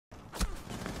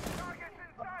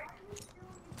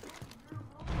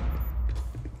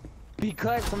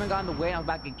Because someone got in the way and I was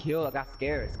about to get killed, I got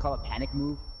scared. It's called a panic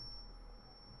move.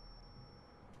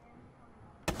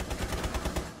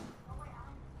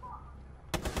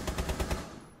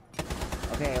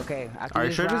 Okay. Are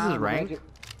you sure this is ranked?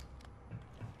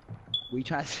 We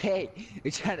trying to say,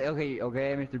 okay,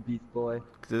 Mr. Beast Boy.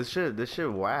 This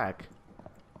shit whack.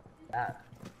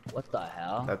 What the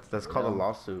hell? That's called a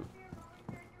lawsuit.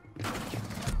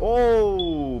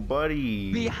 Oh,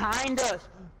 buddy. Behind us!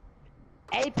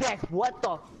 Apex, what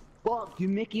the fuck? You're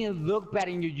making it look bad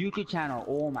in your YouTube channel.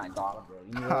 Oh my god, bro.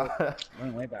 You know what?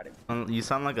 Don't worry about it. You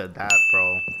sound like a dad,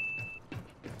 bro.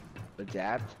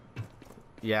 Adapt?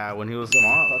 Yeah, when he was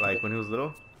small, like when he was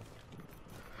little.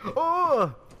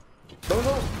 Oh! Don't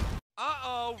go!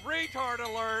 Uh-oh, retard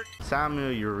alert!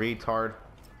 Samuel, you retard.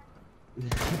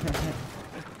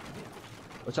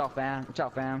 What's up, fam? Get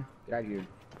out of here.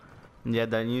 Yeah,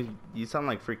 then you sound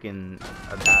like freaking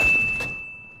a dad.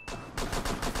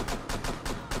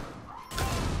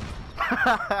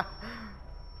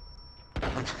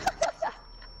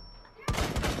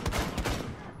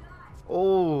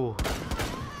 Oh.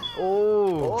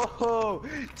 Oh,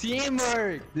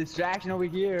 teamwork! Distraction over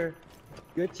here.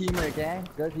 Good teamwork, eh?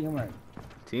 Good teamwork.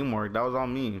 Teamwork, that was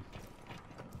on me.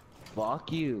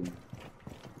 Fuck you.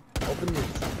 Open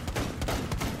this.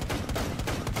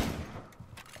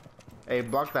 Hey,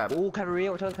 block that. Oh, Caveria,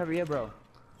 what's up, Caveria, bro?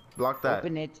 Block that.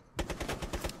 Open it.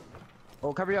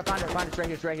 Oh, Caveria, find it,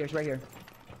 it's right here.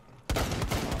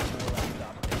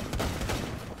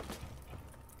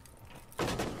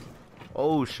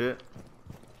 Oh shit.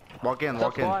 Walk in.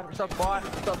 What's up, bot?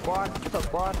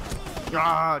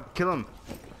 Ah, kill him.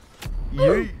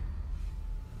 Yeet.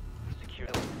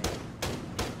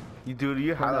 You dude,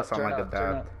 you how that sound like a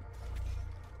dad?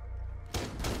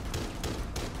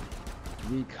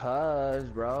 Because,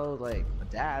 bro, like,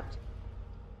 adapt.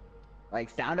 Like,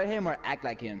 sound like him or act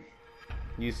like him?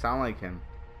 You sound like him.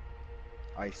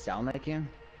 I sound like him?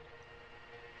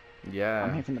 Yeah.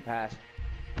 I'm here from the past.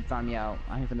 You found me out.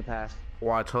 I'm here from the past.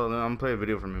 Watch, hold on. I'm gonna play a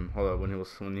video from him. Hold up, when he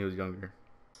was younger.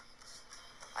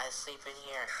 I sleep in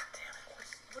here. Damn it.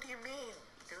 What do you mean,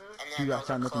 dude? And You got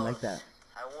sound looking like that.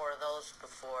 I wore those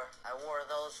before.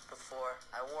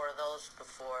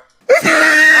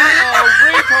 Uh-oh,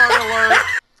 retard alert!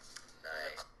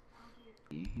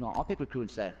 No, I'll pick recruit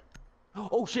instead.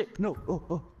 Oh shit, no.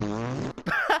 Oh.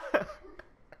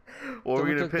 What were we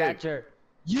gonna took pick? That shirt.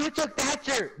 You took that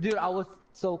shirt! Dude, I was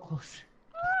so close.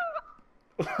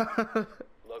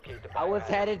 I was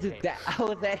headed to that.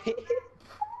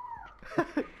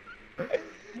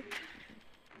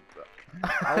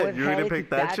 You're gonna pick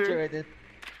that shirt?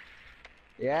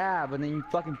 Yeah, but then you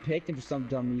fucking picked him for some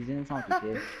dumb reason. What's wrong with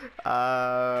you, kid?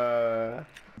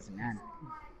 Man.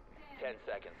 10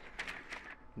 seconds.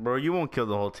 Bro, you won't kill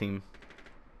the whole team.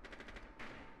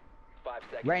 5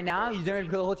 seconds. Right now? You don't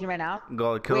kill the whole team right now?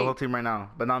 Go kill the whole team right now,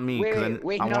 but not me, because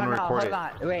I want to record it.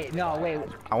 Wait.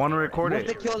 I want to record What's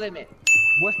it. the kill limit?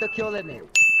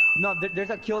 No,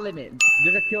 there's a kill limit.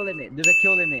 There's a kill limit. There's 2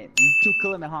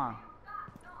 kill limit, huh?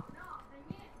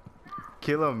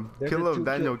 Kill him,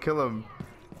 Daniel, kill him.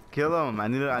 I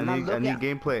need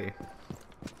gameplay.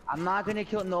 I'm not gonna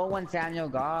kill no one, Samuel.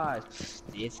 Gosh,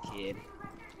 this kid.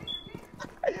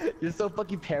 You're so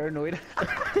fucking paranoid.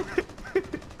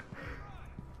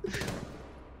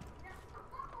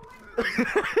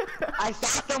 I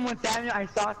saw someone, Samuel.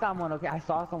 Okay, I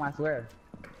saw someone. I swear.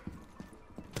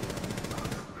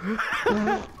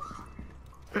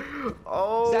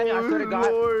 Oh, Samuel, I swear to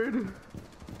God. Lord.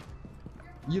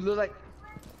 You look like.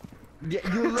 You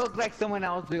look like someone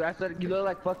else, dude. I swear, you look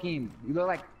like fucking. You look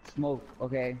like smoke.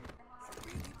 Okay.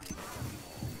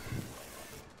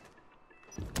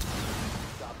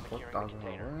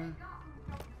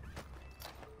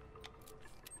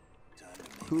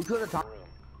 Who killed the top?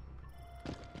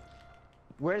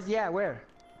 Where's he at? Where?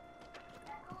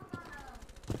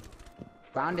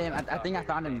 Found him. I think I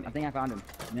found him. You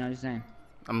know, I'm just saying.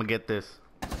 I'm gonna get this.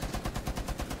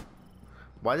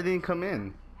 Why did he come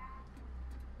in?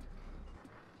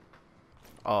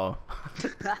 Oh.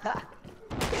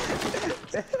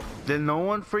 Then no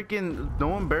one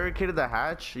barricaded the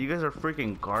hatch? You guys are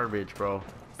freaking garbage, bro.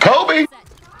 Kobe!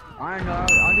 I don't know.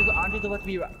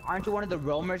 Aren't you one of the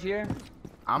roamers here?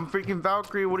 I'm freaking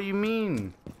Valkyrie. What do you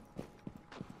mean?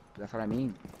 That's what I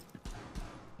mean.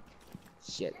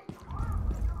 Shit.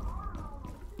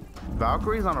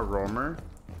 Valkyrie's not a roamer.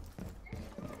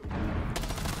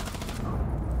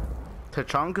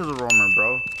 Tachanka is a roamer,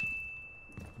 bro.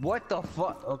 What the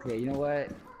fuck? Okay, you know what?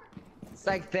 It's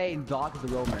like saying Doc is a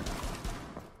roamer.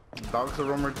 Dog's a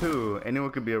roamer too.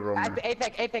 Anyone could be a roamer.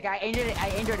 Apex, I injured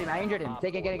him.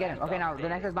 Take it, get him. Okay, now the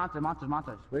next is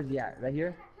monsters. Where's he at? Right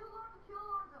here?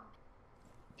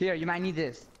 Here, you might need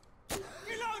this.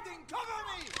 Reloading, cover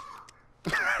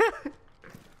me!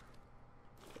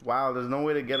 Wow, there's no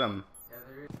way to get him.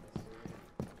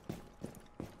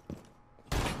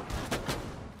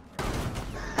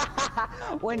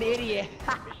 One idiot.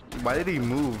 Why did he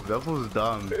move? That was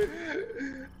dumb.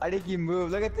 I think he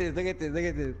moved. Look at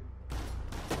this.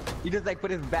 He just like put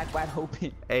his back wide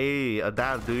open. Hey,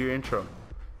 Adab, do your intro.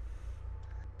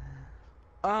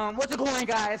 What's it going,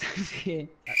 guys? I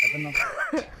don't know.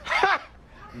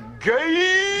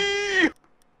 Gay!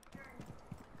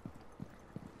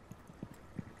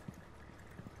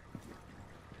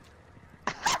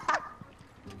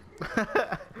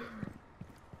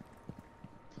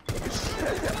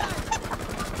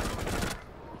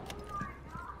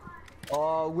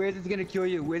 Oh, where's this gonna kill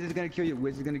you? Where's this gonna kill you?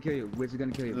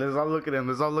 Let's all look at him.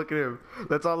 Let's all look at him.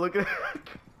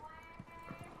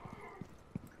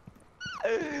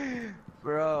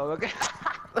 Bro, look at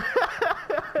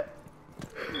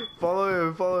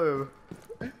Follow him.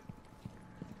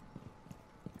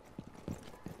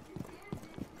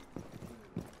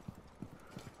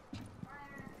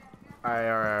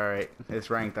 Alright. It's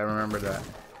ranked, I remember that.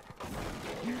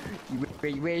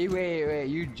 Wait,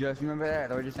 you just remember that? Is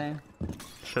that what you're saying?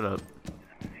 Shut up.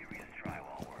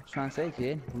 Trying to say,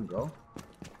 kid. Here we go.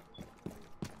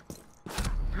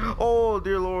 Oh,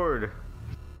 dear lord.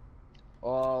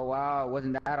 Oh, wow.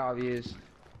 Wasn't that obvious?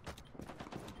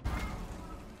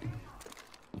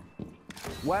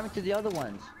 What happened to the other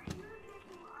ones?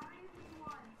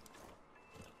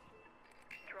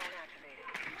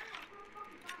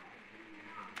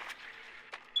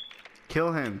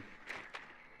 Kill him.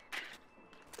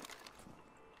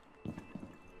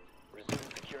 Resume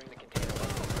securing the container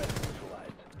once the threat is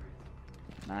neutralized.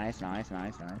 Nice.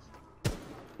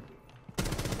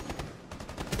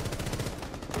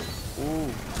 Ooh.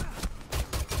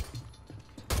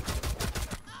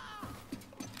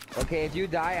 Okay, if you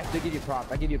die, I still give you props.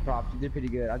 I give you props. You did pretty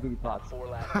good. I'll give you props. 4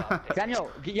 last stop standing.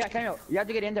 Samuel, you have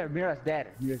to get in there. Mira's dead.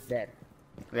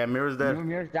 Yeah, Mirror's dead.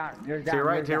 Mirror's down. To your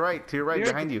right,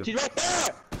 behind you. She's right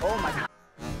there. Oh my god.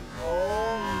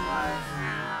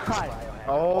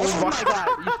 Oh my god.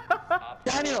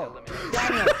 Daniel.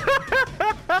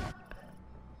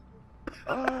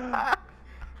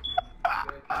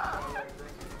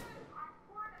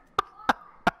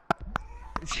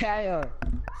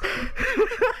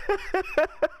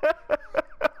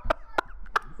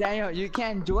 Daniel, you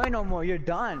can't join no more. You're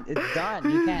done. It's done.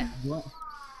 You can't join.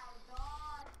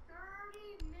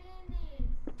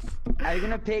 Are you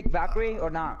gonna pick Valkyrie or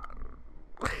not?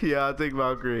 Yeah, I'll take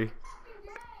Valkyrie.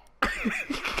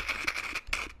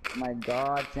 My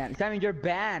god, Sam. Sammy, you're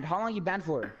banned. How long are you banned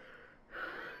for?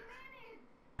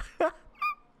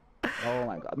 Oh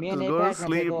my god. Me and Just go to Apex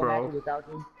sleep, gonna bro. take without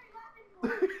you.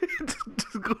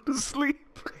 Just go to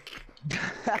sleep.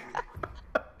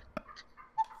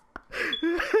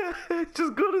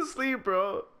 Just go to sleep,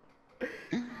 bro.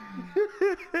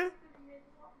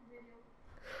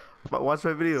 But watch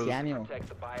my videos. Samuel. Protect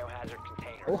the biohazard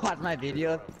container. Oh, watch my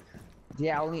videos.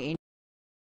 Yeah, I only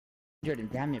injured him.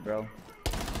 Damn it, bro.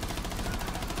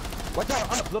 Watch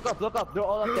out! Up! Look up! They're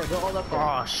all up there.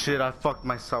 Oh shit! I fucked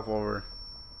myself over.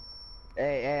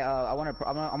 Hey, I'm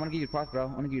gonna give you props, bro.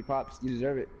 I'm gonna give you props. You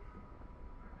deserve it.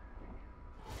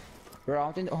 Bro,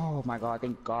 I think. Oh my god!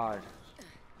 Thank God.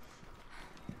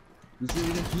 You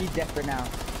see, he's desperate now.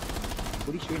 What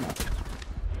are you shooting at?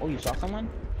 Oh, you saw someone?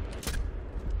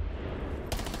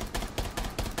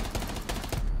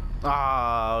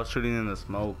 Ah, I was shooting in the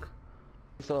smoke.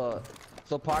 So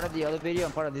part of the other video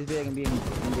and part of this video can be in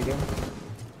video.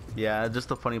 Yeah, just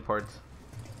the funny parts.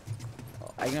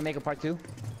 Are you gonna make a part 2?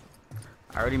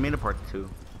 I already made a part 2.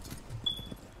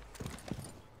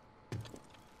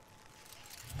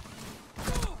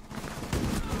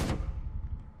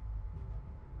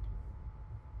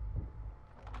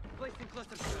 Placing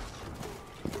cluster.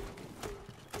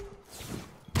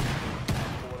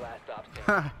 4 last stop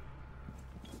standing.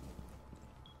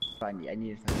 I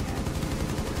need it.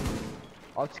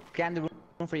 I'll scan the room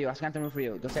for you. Don't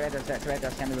stay right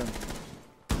there. Scan the room.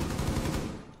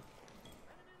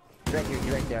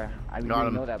 You're right there. I Got really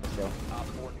him. know that, but still. Op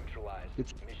 4 neutralized.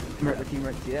 Good Mission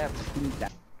teamwork. See that? What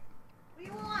do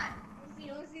you want?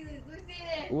 Let's see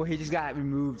this. Oh, he just got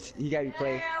removed. He got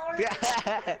replayed.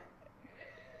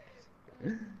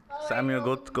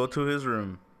 Samuel, go to his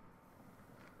room.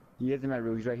 He is in my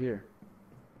room. He's right here.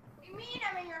 What do you mean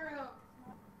I'm in your room?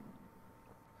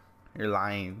 You're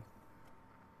lying.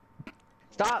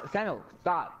 Stop, Samuel.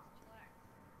 Stop.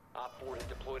 Op 4 has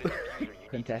deployed a diffuser. You need to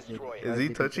Contested. destroy it. Is he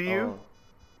touching you?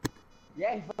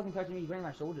 Yeah, he's fucking touching me. He's bringing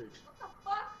my shoulders. What the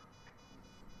fuck?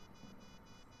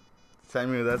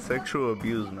 Samuel, that's sexual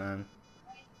abuse, man.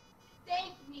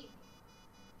 Thank me.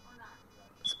 Or not.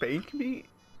 Spank me?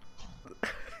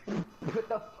 What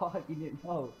the fuck? You didn't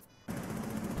know.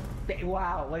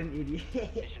 Wow, what an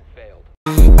idiot. Mission failed.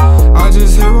 I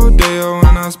just hit Rodeo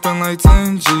and I spent like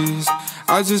 10 G's.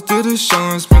 I just did a show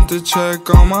and spent the check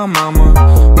on my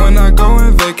mama. When I go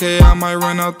and vacay, I might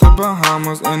run out the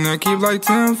Bahamas. And I keep like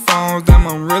 10 phones, damn,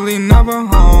 I'm really never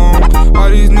home. All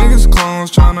these niggas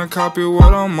clones tryna copy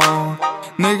what I'm on.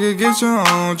 Nigga, get your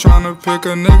own, tryna pick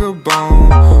a nigga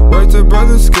bone. Wait till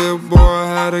brother Skip, boy, I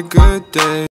had a good day.